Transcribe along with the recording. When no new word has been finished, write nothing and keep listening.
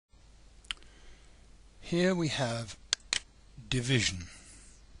Here we have division,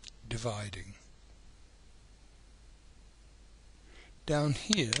 dividing. Down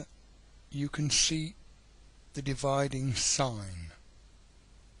here you can see the dividing sign.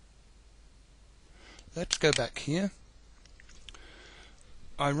 Let's go back here.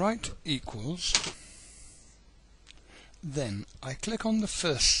 I write equals, then I click on the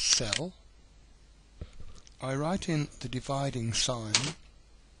first cell, I write in the dividing sign,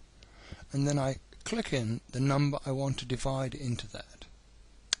 and then I click in the number I want to divide into that.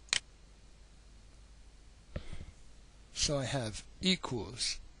 So I have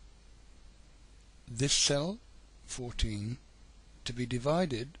equals this cell, 14, to be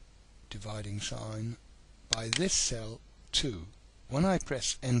divided, dividing sign, by this cell, 2. When I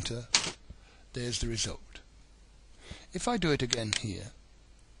press enter, there's the result. If I do it again here,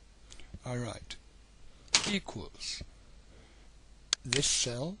 I write equals this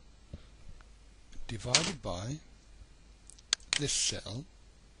cell divided by this cell,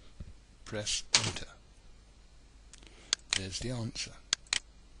 press enter. There's the answer.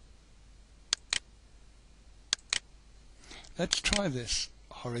 Let's try this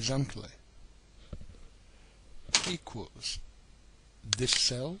horizontally. Equals this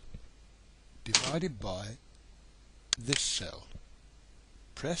cell divided by this cell.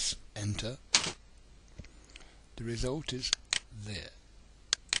 Press enter. The result is there.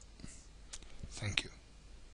 Thank you.